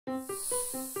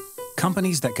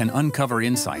Companies that can uncover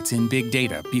insights in big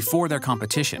data before their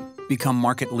competition become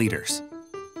market leaders.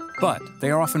 But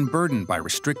they are often burdened by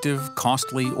restrictive,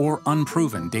 costly, or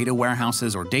unproven data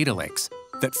warehouses or data lakes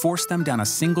that force them down a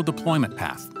single deployment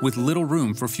path with little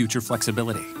room for future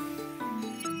flexibility.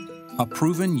 A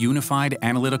proven, unified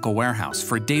analytical warehouse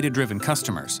for data-driven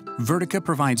customers, Vertica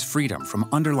provides freedom from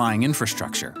underlying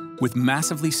infrastructure with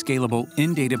massively scalable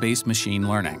in-database machine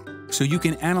learning, so you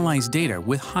can analyze data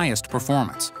with highest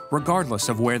performance, regardless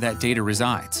of where that data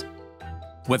resides.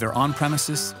 Whether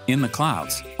on-premises, in the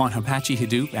clouds, on Apache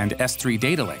Hadoop and S3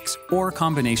 data lakes, or a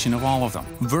combination of all of them,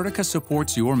 Vertica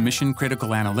supports your mission-critical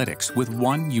analytics with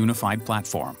one unified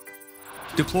platform.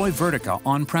 Deploy Vertica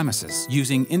on-premises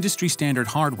using industry-standard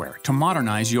hardware to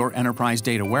modernize your enterprise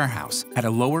data warehouse at a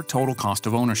lower total cost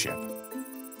of ownership.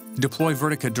 Deploy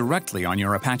Vertica directly on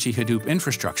your Apache Hadoop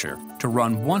infrastructure to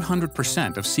run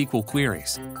 100% of SQL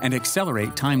queries and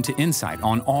accelerate time to insight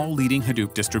on all leading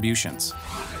Hadoop distributions.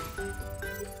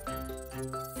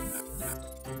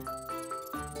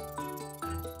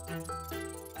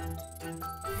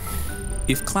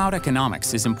 If cloud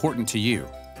economics is important to you,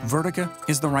 Vertica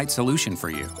is the right solution for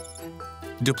you.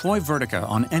 Deploy Vertica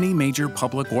on any major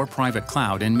public or private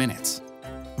cloud in minutes.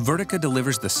 Vertica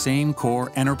delivers the same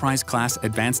core enterprise-class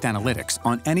advanced analytics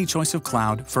on any choice of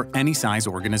cloud for any size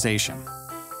organization.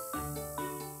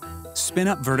 Spin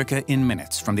up Vertica in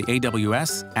minutes from the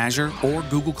AWS, Azure, or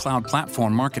Google Cloud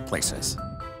Platform marketplaces.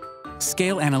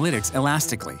 Scale analytics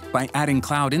elastically by adding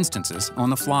cloud instances on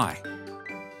the fly.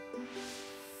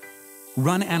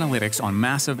 Run analytics on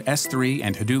massive S3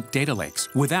 and Hadoop data lakes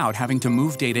without having to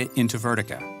move data into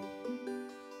Vertica.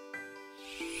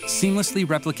 Seamlessly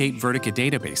replicate Vertica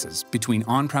databases between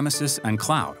on-premises and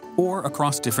cloud or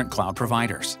across different cloud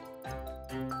providers.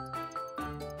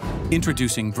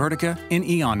 Introducing Vertica in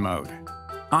Eon mode,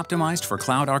 optimized for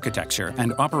cloud architecture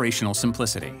and operational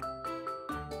simplicity.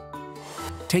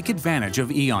 Take advantage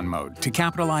of Eon mode to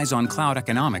capitalize on cloud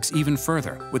economics even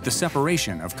further with the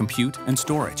separation of compute and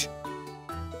storage.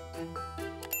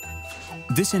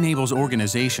 This enables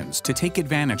organizations to take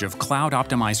advantage of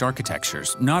cloud-optimized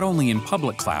architectures not only in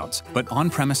public clouds, but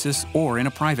on-premises or in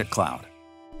a private cloud,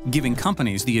 giving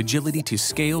companies the agility to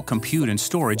scale compute and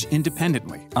storage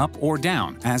independently, up or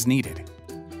down as needed.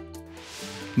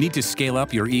 Need to scale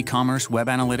up your e-commerce web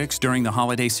analytics during the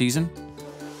holiday season?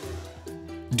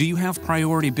 Do you have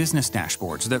priority business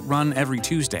dashboards that run every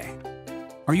Tuesday?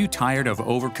 Are you tired of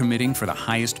overcommitting for the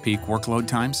highest peak workload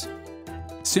times?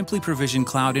 Simply provision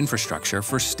cloud infrastructure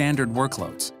for standard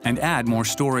workloads and add more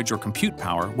storage or compute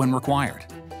power when required.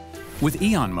 With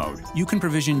Eon mode, you can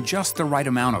provision just the right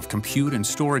amount of compute and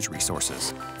storage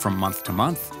resources from month to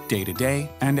month, day to day,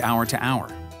 and hour to hour.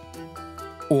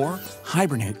 Or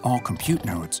hibernate all compute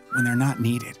nodes when they're not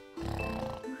needed.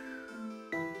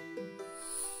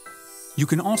 You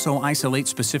can also isolate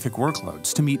specific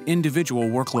workloads to meet individual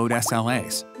workload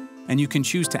SLAs. And you can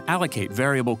choose to allocate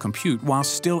variable compute while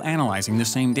still analyzing the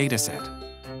same dataset.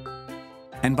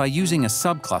 And by using a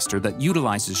subcluster that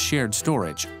utilizes shared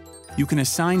storage, you can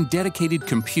assign dedicated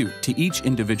compute to each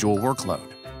individual workload,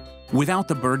 without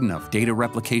the burden of data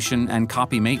replication and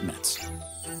copy maintenance.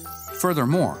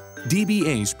 Furthermore,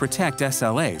 DBAs protect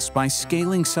SLAs by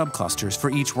scaling subclusters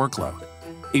for each workload,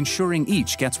 ensuring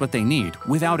each gets what they need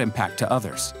without impact to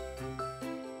others.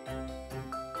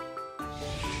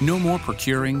 No more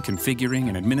procuring, configuring,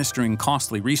 and administering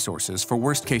costly resources for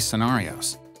worst-case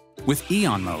scenarios. With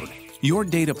Eon mode, your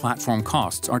data platform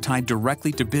costs are tied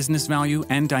directly to business value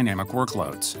and dynamic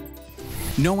workloads.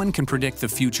 No one can predict the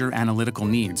future analytical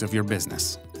needs of your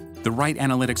business. The right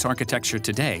analytics architecture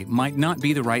today might not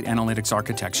be the right analytics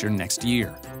architecture next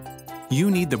year.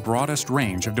 You need the broadest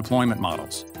range of deployment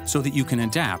models so that you can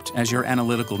adapt as your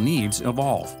analytical needs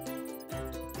evolve.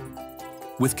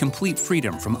 With complete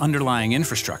freedom from underlying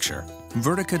infrastructure,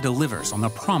 Vertica delivers on the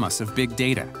promise of big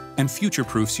data and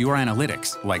future-proofs your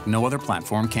analytics like no other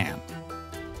platform can.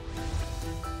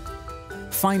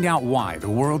 Find out why the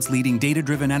world's leading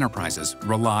data-driven enterprises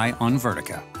rely on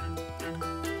Vertica.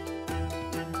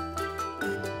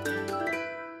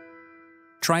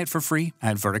 Try it for free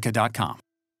at Vertica.com.